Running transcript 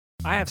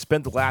I have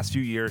spent the last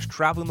few years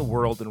traveling the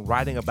world and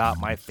writing about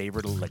my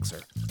favorite elixir,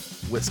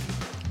 whiskey.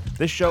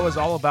 This show is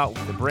all about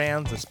the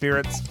brands, the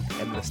spirits,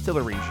 and the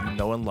distilleries you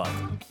know and love.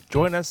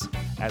 Join us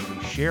as we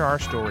share our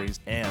stories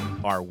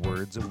and our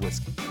words of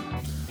whiskey.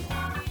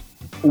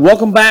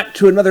 Welcome back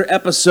to another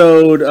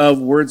episode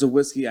of Words of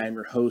Whiskey. I am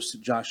your host,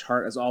 Josh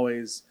Hart. As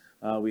always,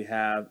 we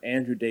have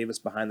Andrew Davis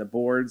behind the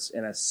boards,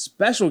 and a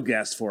special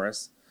guest for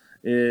us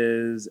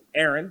is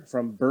Aaron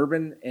from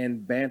Bourbon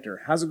and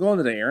Banter. How's it going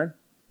today, Aaron?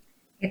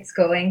 It's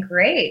going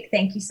great.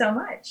 Thank you so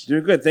much.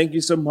 Doing good. Thank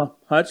you so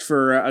much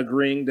for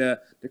agreeing to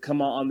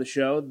come on the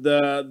show.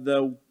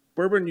 The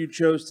bourbon you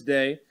chose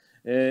today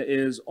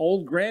is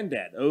Old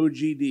Granddad,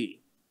 OGD.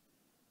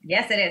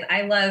 Yes, it is.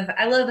 I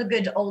love a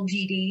good old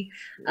GD,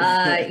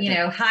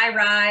 high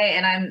rye,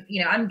 and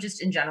I'm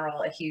just in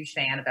general a huge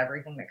fan of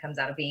everything that comes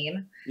out of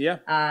Beam. Yeah.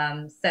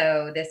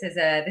 So this is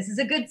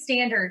a good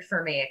standard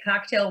for me, a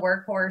cocktail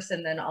workhorse,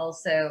 and then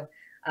also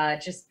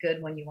just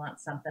good when you want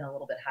something a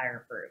little bit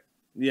higher proof.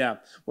 Yeah.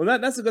 Well,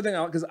 that's a good thing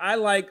because I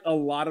like a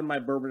lot of my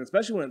bourbon,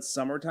 especially when it's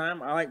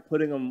summertime. I like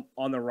putting them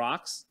on the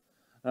rocks.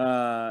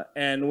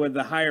 And with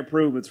the higher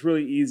proof, it's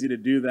really easy to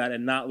do that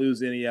and not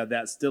lose any of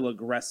that still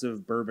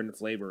aggressive bourbon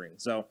flavoring.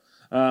 So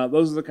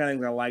those are the kind of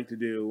things I like to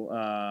do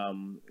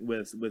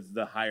with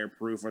the higher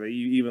proof or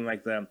even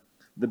like the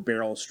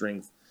barrel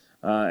strength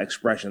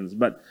expressions.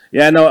 But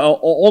yeah, no,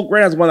 Old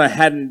Granddad is one I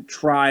hadn't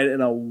tried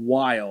in a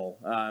while.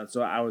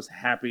 So I was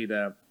happy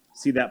to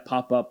see that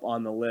pop up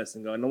on the list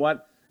and go, you know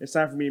what? It's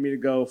time for me to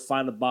go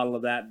find a bottle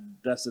of that,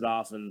 dust it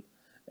off, and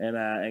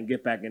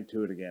get back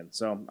into it again.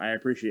 So I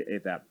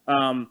appreciate that.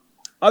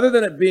 Other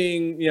than it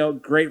being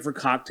great for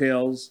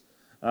cocktails,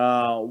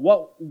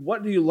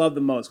 what do you love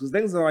the most? Because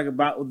things that I like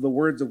about the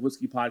Words of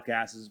Whiskey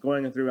podcast is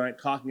going through and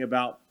talking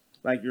about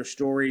like your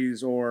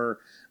stories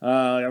or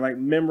like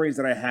memories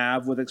that I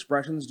have with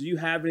expressions. Do you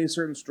have any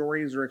certain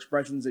stories or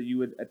expressions that you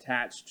would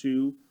attach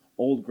to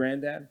Old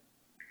Granddad?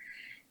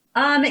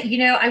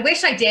 I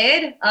wish I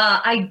did.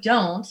 I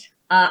don't.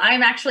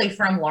 I'm actually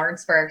from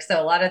Lawrenceburg,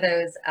 so a lot of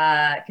those,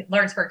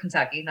 Lawrenceburg,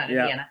 Kentucky, not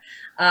Indiana.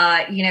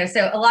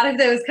 So a lot of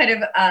those kind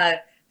of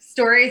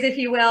stories, if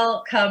you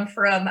will, come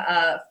from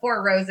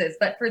Four Roses.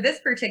 But for this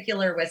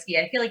particular whiskey,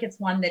 I feel like it's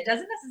one that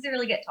doesn't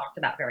necessarily get talked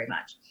about very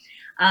much.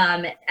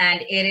 And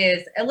it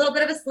is a little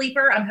bit of a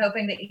sleeper. I'm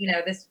hoping that,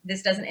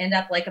 this doesn't end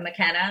up like a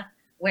McKenna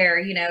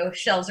where,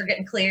 shelves are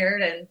getting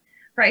cleared and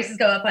prices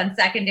go up on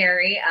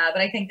secondary.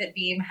 But I think that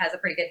Beam has a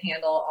pretty good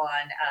handle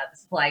on the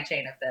supply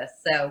chain of this.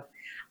 So,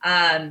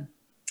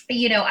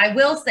 I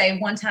will say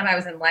one time I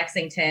was in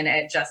Lexington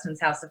at Justin's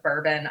House of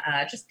Bourbon,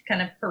 just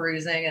kind of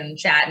perusing and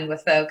chatting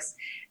with folks.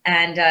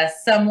 And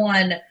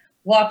someone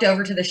walked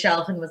over to the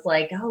shelf and was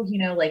like, oh,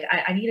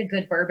 I need a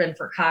good bourbon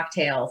for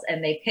cocktails.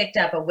 And they picked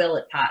up a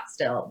Willet pot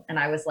still. And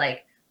I was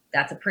like,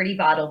 that's a pretty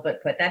bottle,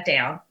 but put that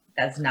down.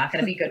 That's not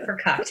going to be good for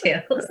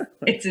cocktails.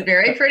 It's a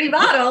very pretty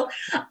bottle.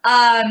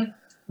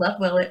 Love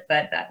Willet,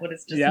 but that one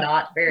is just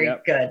not very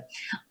good.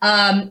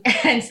 And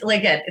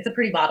again, it's a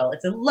pretty bottle.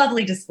 It's a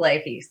lovely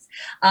display piece.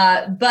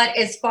 But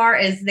as far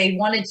as they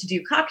wanted to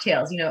do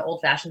cocktails,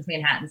 old fashions,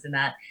 Manhattans and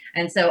that.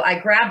 And so I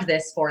grabbed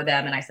this for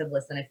them and I said,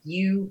 listen, if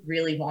you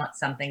really want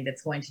something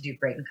that's going to do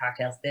great in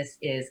cocktails, this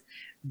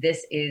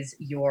is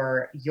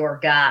your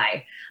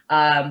guy.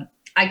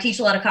 I teach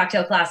a lot of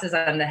cocktail classes.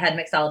 I'm the head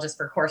mixologist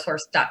for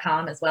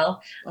CourseHorse.com as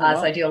well. So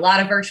I do a lot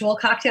of virtual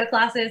cocktail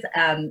classes.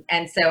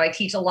 And so I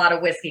teach a lot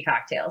of whiskey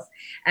cocktails.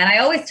 And I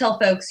always tell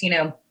folks,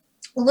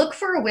 look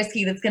for a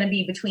whiskey that's going to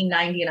be between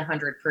 90 and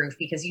 100 proof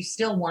because you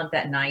still want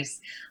that nice,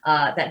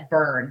 that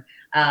burn,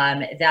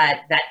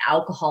 that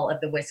alcohol of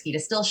the whiskey to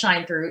still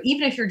shine through,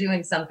 even if you're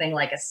doing something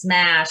like a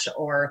smash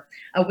or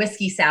a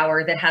whiskey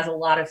sour that has a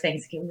lot of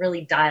things that can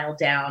really dial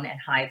down and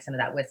hide some of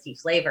that whiskey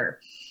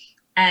flavor.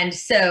 And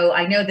so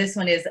I know this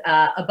one is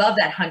above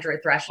that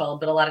 100 threshold,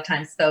 but a lot of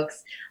times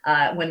folks,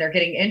 when they're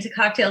getting into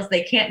cocktails,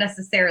 they can't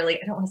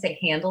necessarily, I don't want to say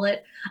handle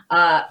it,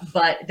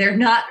 but they're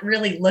not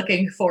really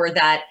looking for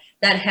that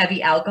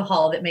heavy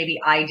alcohol that maybe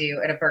I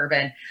do at a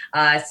bourbon.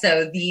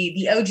 So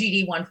the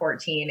OGD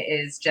 114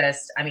 is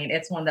just,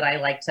 it's one that I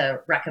like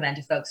to recommend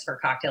to folks for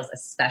cocktails,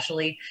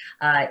 especially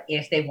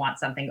if they want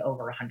something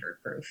over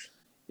 100 proof.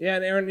 Yeah,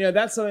 and Aaron,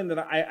 that's something that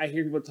I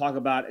hear people talk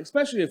about,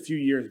 especially a few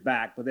years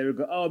back. But they would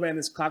go, "Oh man,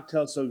 this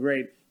cocktail's so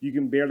great, you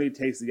can barely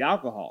taste the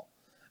alcohol."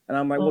 And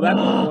I'm like, "Well,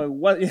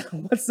 what's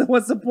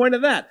the point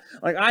of that?"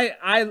 Like,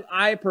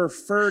 I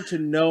prefer to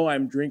know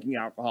I'm drinking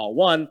alcohol.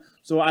 One,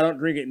 so I don't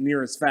drink it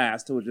near as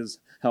fast, which is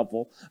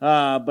helpful.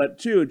 But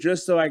two,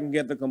 just so I can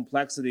get the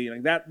complexity.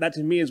 Like that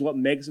to me is what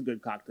makes a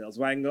good cocktail.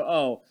 So I can go,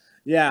 "Oh,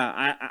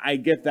 yeah, I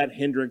get that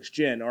Hendrick's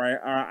gin, or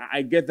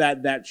I get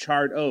that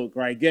charred oak,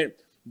 or I get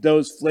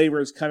those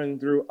flavors coming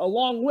through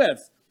along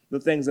with the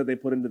things that they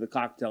put into the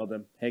cocktail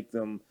to make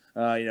them,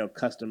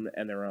 custom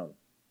and their own."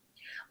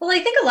 Well, I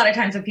think a lot of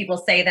times when people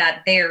say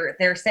that,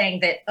 they're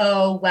saying that,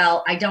 oh,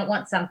 well, I don't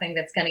want something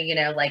that's going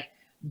to,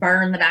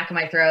 burn the back of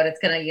my throat. It's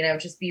going to,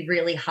 just be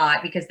really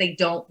hot because they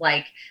don't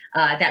like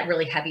that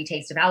really heavy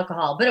taste of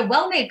alcohol. But a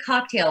well-made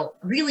cocktail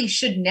really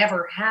should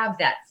never have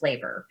that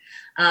flavor.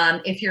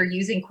 If you're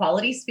using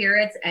quality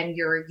spirits and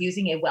you're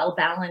using a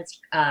well-balanced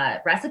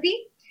recipe,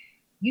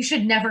 you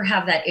should never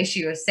have that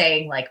issue of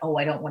saying like, oh,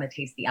 I don't want to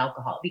taste the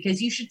alcohol,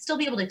 because you should still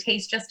be able to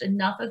taste just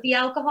enough of the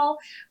alcohol,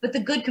 but the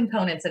good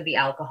components of the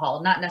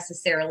alcohol, not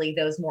necessarily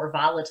those more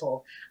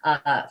volatile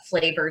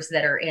flavors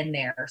that are in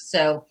there.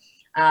 So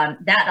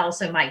that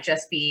also might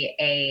just be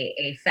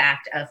a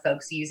fact of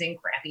folks using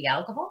crappy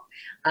alcohol,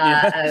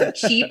 of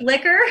cheap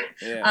liquor.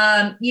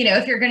 Yeah.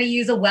 If you're going to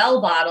use a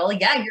well bottle,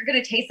 yeah, you're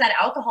going to taste that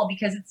alcohol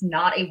because it's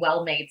not a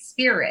well-made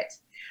spirit.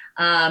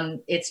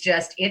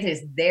 It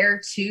is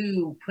there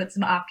to put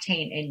some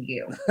octane in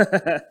you.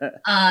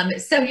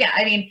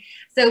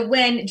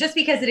 Just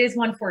because it is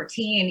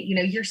 114,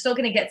 you're still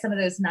going to get some of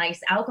those nice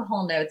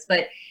alcohol notes.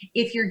 But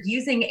if you're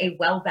using a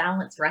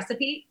well-balanced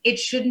recipe, it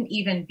shouldn't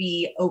even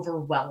be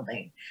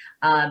overwhelming,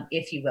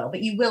 if you will.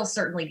 But you will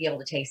certainly be able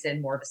to taste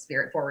in more of a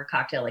spirit-forward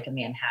cocktail like a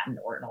Manhattan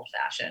or an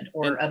old-fashioned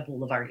or a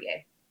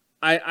Boulevardier.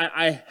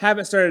 I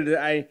haven't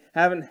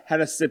had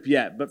a sip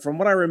yet, but from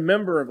what I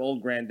remember of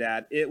Old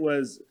Grandad, it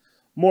was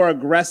more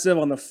aggressive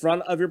on the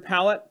front of your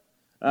palate,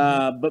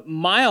 but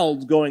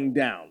mild going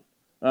down,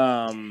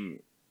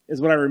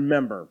 is what I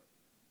remember.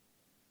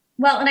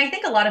 Well, and I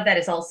think a lot of that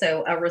is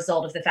also a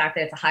result of the fact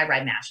that it's a high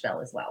rye mash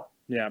bill as well.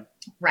 Yeah.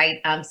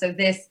 Right. So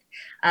this,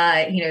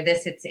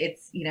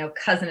 its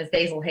cousin is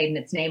Basil Hayden.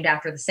 It's named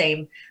after the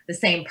same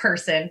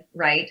person,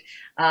 right?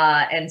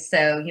 And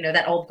so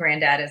that Old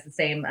Grandad is the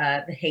same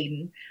the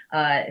Hayden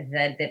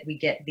that we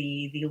get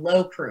the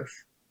low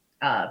proof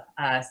of.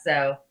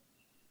 So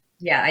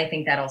yeah, I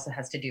think that also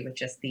has to do with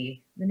just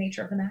the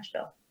nature of the mash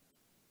bill.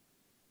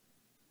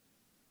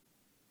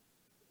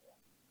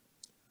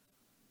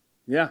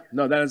 Yeah,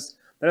 no, that is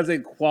a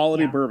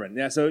quality bourbon.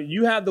 Yeah, so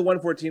you have the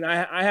 114.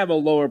 I have a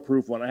lower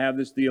proof one. I have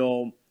the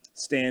old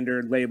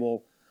standard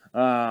label,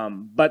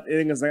 but I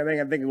think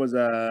it was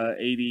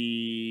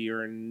 80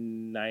 or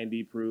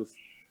 90 proof.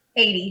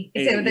 80.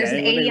 So there's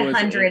an 80,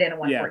 100, and a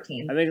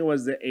 114. Yeah, I think it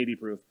was the 80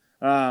 proof.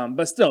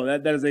 But still,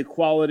 that is a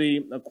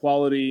quality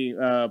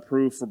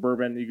proof for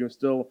bourbon. You can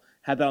still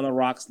have that on the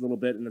rocks a little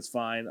bit, and it's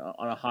fine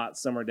on a hot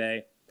summer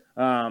day.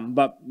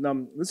 But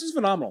this is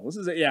phenomenal. This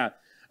is I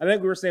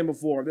think we were saying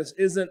before, this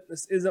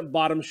isn't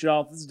bottom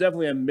shelf. This is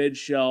definitely a mid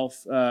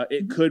shelf.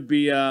 It could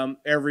be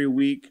every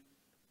week,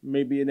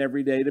 maybe an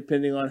every day,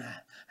 depending on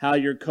how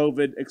your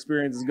COVID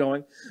experience is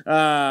going.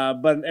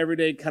 But an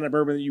everyday kind of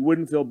bourbon that you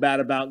wouldn't feel bad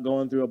about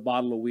going through a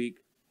bottle a week.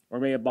 Or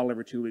maybe a bottle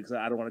every 2 weeks.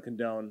 I don't want to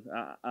condone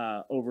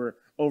over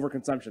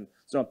consumption.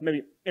 So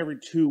maybe every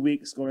 2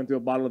 weeks going through a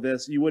bottle of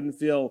this, you wouldn't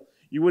feel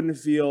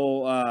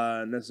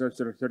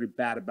necessarily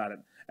bad about it,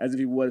 as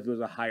if you would if it was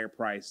a higher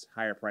price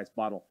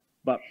bottle.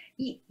 But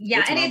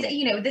yeah, and it's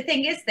the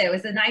thing is though,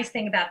 is the nice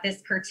thing about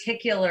this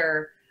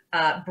particular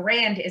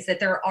brand is that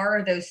there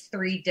are those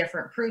three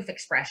different proof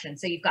expressions.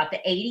 So you've got the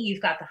 80,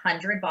 you've got the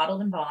 100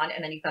 bottled in bond,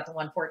 and then you've got the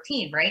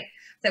 114, right?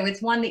 So it's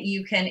one that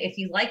you can, if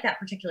you like that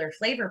particular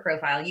flavor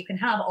profile, you can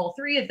have all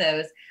three of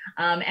those.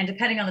 And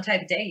depending on the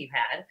type of day you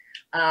had,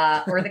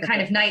 or the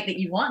kind of night that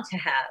you want to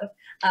have,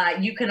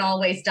 you can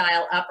always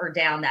dial up or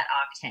down that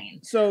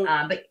octane. So,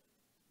 but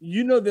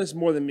you know this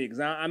more than me, because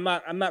I'm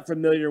not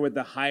familiar with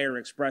the higher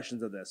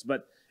expressions of this.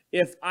 But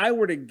if I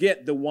were to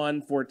get the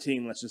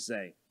 114, let's just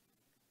say,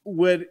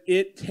 would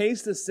it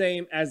taste the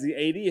same as the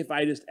 80 if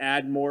I just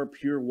add more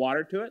pure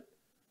water to it?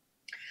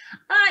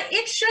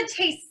 It should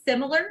taste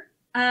similar.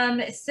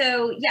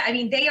 So yeah, I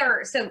mean,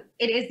 so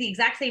it is the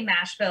exact same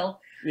mash bill.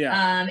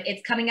 Yeah.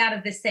 It's coming out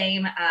of the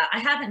same, I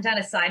haven't done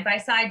a side by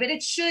side, but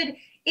it should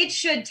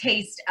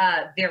taste,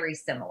 very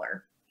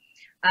similar.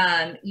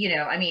 I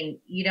mean,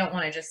 you don't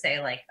want to just say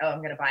like, oh,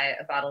 I'm going to buy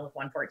a bottle of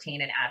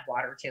 114 and add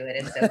water to it.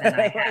 And so then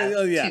I have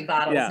 2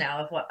 bottles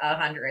now of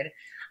 100.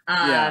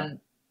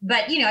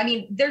 But, I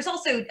mean, there's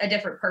also a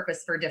different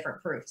purpose for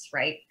different proofs,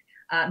 right?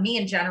 Me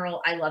in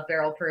general, I love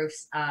barrel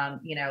proofs.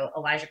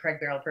 Elijah Craig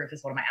barrel proof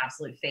is one of my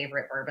absolute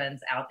favorite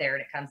bourbons out there.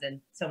 And it comes in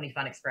so many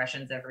fun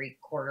expressions every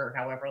quarter,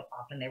 however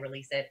often they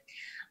release it.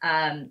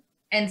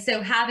 And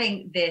so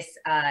having this,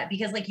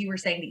 because like you were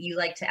saying that you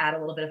like to add a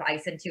little bit of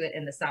ice into it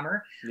in the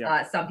summer.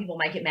 Some people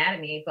might get mad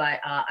at me, but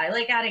I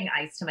like adding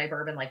ice to my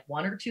bourbon, like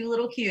 1 or 2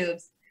 little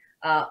cubes,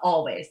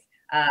 always.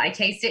 I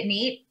taste it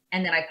neat.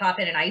 And then I pop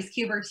in an ice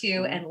cube or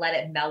 2 and let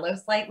it mellow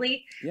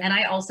slightly. Yeah. And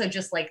I also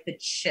just like the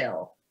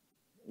chill.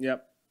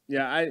 Yep.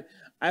 Yeah.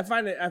 I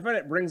find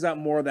it brings out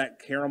more of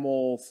that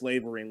caramel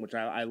flavoring, which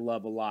I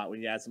love a lot.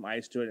 When you add some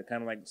ice to it, it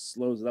kind of like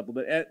slows it up a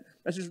little bit.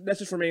 That's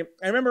just for me.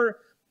 I remember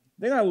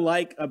the thing I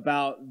like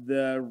about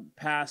the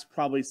past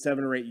probably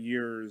 7 or 8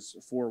 years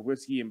for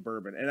whiskey and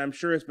bourbon, and I'm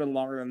sure it's been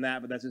longer than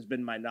that, but that's just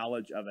been my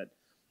knowledge of it,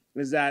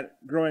 is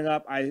that growing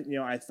up,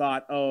 I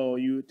thought,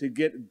 to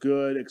get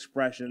good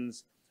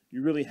expressions,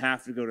 you really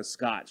have to go to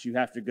Scotch. You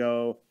have to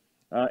go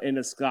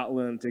into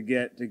Scotland to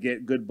get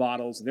good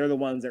bottles. They're the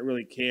ones that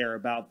really care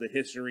about the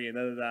history and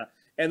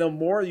And the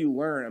more you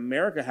learn,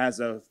 America has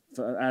a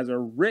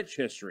rich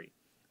history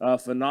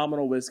of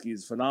phenomenal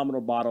whiskeys,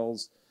 phenomenal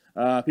bottles,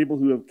 people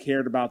who have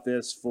cared about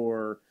this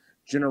for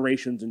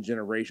generations and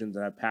generations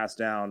and have passed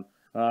down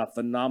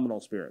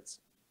phenomenal spirits.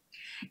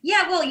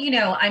 Yeah, well,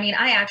 I mean,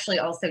 I actually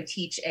also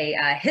teach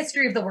a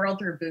history of the world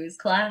through booze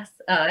class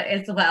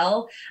as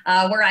well,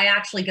 where I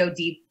actually go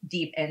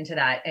deep into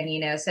that.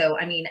 And so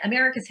I mean,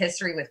 America's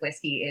history with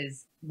whiskey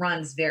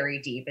runs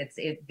very deep. It's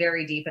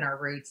very deep in our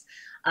roots.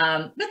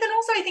 But then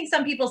also, I think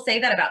some people say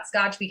that about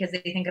Scotch because they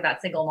think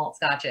about single malt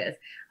Scotches.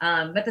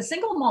 But the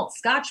single malt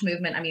Scotch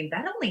movement, I mean,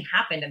 that only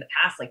happened in the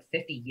past like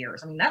 50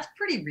 years. I mean, that's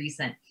pretty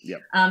recent.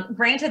 Yep.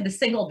 Granted, the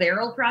single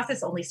barrel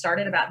process only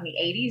started about in the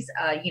 80s,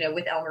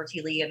 with Elmer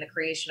T. Lee and the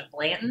creation of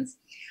Blanton's.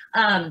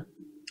 But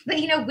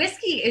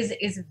whiskey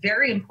is a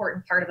very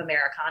important part of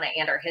Americana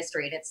and our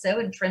history, and it's so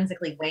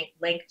intrinsically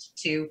linked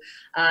to,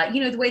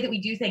 the way that we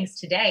do things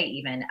today.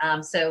 Even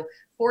so,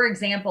 for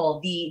example,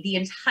 the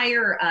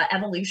entire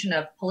evolution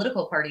of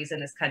political parties in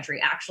this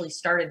country actually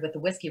started with the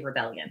Whiskey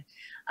Rebellion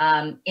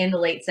in the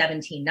late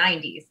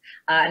 1790s,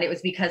 and it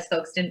was because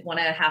folks didn't want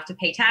to have to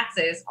pay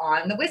taxes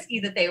on the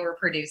whiskey that they were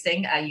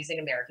producing using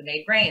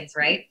American-made grains,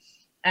 right?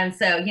 And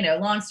so,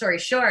 long story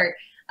short.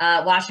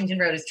 Washington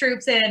rode his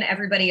troops in.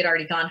 Everybody had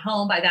already gone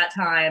home by that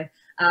time.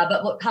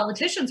 But what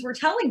politicians were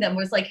telling them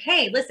was like,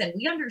 hey, listen,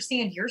 we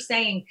understand you're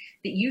saying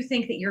that you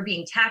think that you're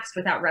being taxed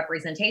without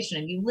representation,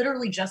 and you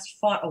literally just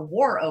fought a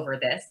war over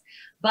this.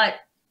 But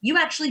you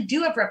actually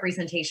do have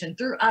representation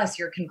through us,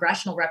 your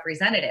congressional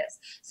representatives.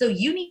 So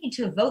you need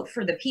to vote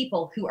for the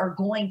people who are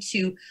going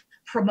to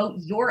promote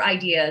your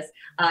ideas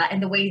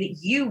and the way that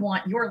you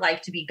want your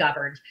life to be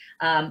governed.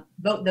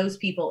 Vote those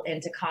people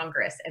into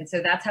Congress. And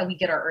so that's how we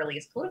get our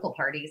earliest political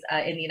parties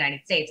in the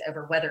United States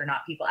over whether or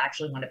not people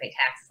actually want to pay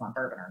taxes on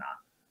bourbon or not.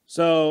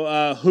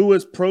 So who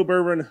was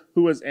pro-bourbon,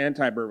 who was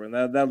anti-bourbon?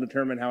 That'll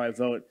determine how I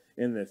vote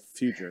in the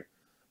future.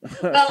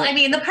 Well, I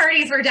mean, the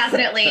parties were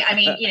definitely, I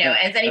mean,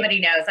 as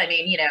anybody knows, I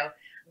mean,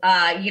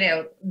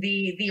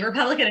 the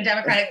Republican and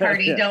Democratic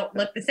Party don't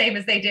look the same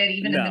as they did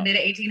even in the mid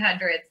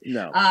 1800s.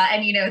 No.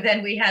 And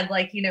then we had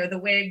the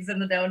Whigs and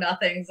the Know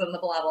Nothings and the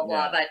blah blah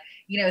blah. But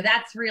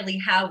that's really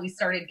how we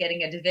started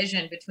getting a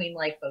division between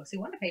folks who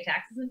want to pay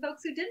taxes and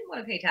folks who didn't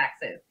want to pay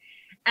taxes.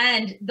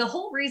 And the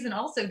whole reason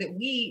also that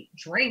we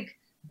drink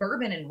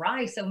bourbon and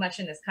rye so much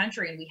in this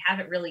country, and we have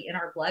it really in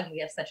our blood, and we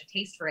have such a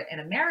taste for it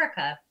in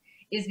America,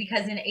 is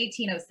because in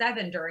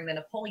 1807, during the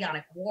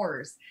Napoleonic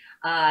Wars,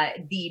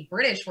 the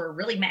British were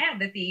really mad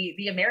that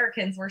the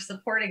Americans were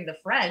supporting the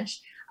French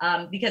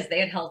because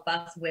they had helped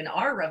us win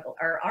our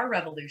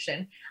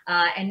revolution.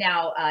 And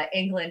now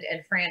England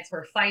and France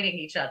were fighting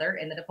each other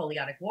in the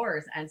Napoleonic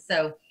Wars. And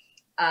so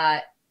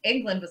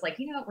England was like,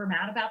 we're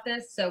mad about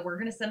this. So we're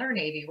going to send our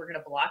Navy. We're going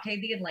to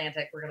blockade the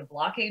Atlantic. We're going to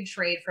blockade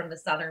trade from the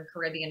Southern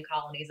Caribbean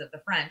colonies of the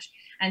French.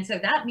 And so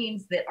that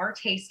means that our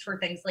taste for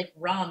things like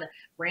rum,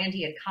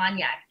 brandy, and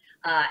cognac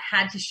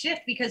had to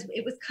shift because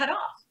it was cut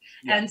off.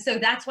 Yeah. And so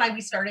that's why we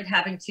started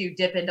having to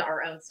dip into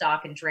our own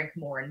stock and drink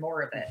more and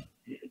more of it.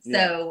 Yeah.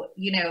 So,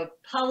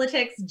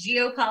 politics,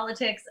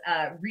 geopolitics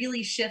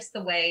really shifts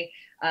the way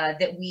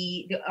that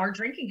our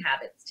drinking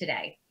habits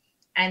today.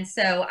 And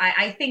so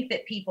I think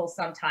that people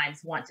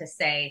sometimes want to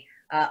say,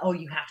 oh,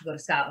 you have to go to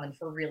Scotland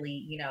for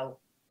really,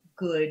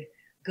 good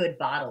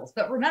bottles.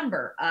 But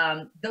remember,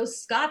 those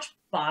Scotch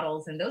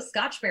bottles and those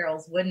Scotch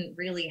barrels wouldn't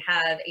really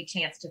have a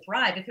chance to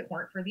thrive if it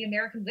weren't for the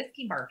American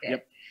whiskey market.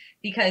 Yep.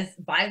 Because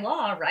by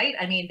law, right?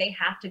 I mean, they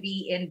have to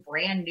be in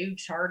brand new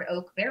charred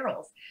oak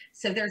barrels.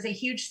 So there's a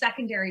huge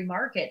secondary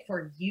market for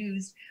a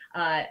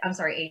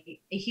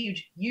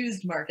huge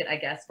used market, I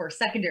guess, for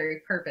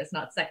secondary purpose,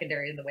 not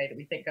secondary in the way that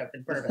we think of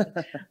in bourbon.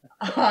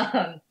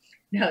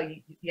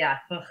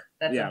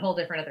 That's a whole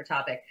different other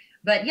topic.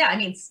 But yeah, I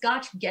mean,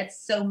 Scotch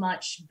gets so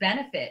much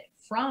benefit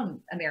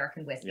from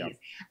American whiskeys. Yep.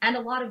 And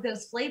a lot of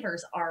those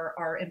flavors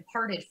are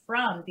imparted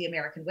from the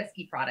American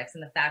whiskey products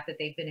and the fact that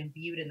they've been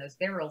imbued in those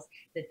barrels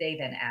that they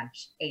then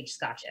age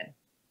Scotch in.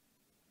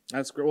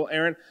 That's great. Well,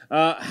 Erin,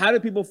 how do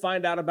people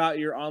find out about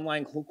your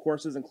online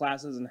courses and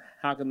classes, and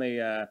how can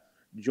they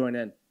join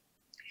in?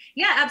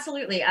 Yeah,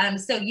 absolutely.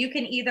 So you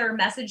can either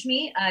message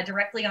me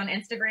directly on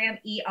Instagram,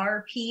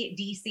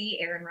 ERPDC,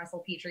 Erin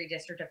Russell Petrie,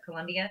 District of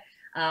Columbia.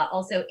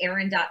 Also,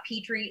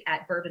 Erin.Petrie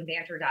at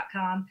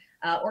bourbonbanter.com.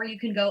 Or you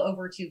can go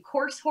over to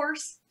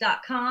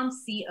course-horse.com,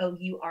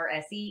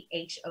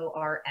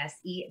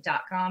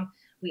 COURSEHORSE.com.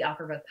 We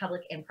offer both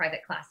public and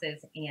private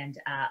classes, and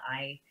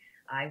I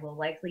will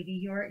likely be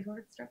your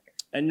instructor.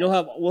 And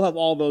we'll have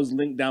all those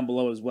linked down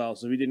below as well.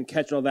 So if you didn't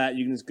catch all that,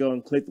 you can just go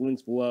and click the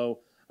links below.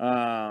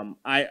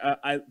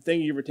 I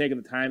thank you for taking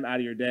the time out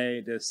of your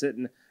day to sit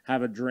and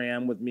have a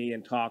dram with me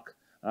and talk.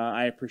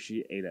 I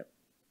appreciate it.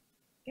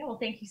 Yeah, well,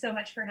 thank you so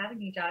much for having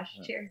me, Josh.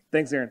 Cheers.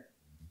 Thanks, Erin.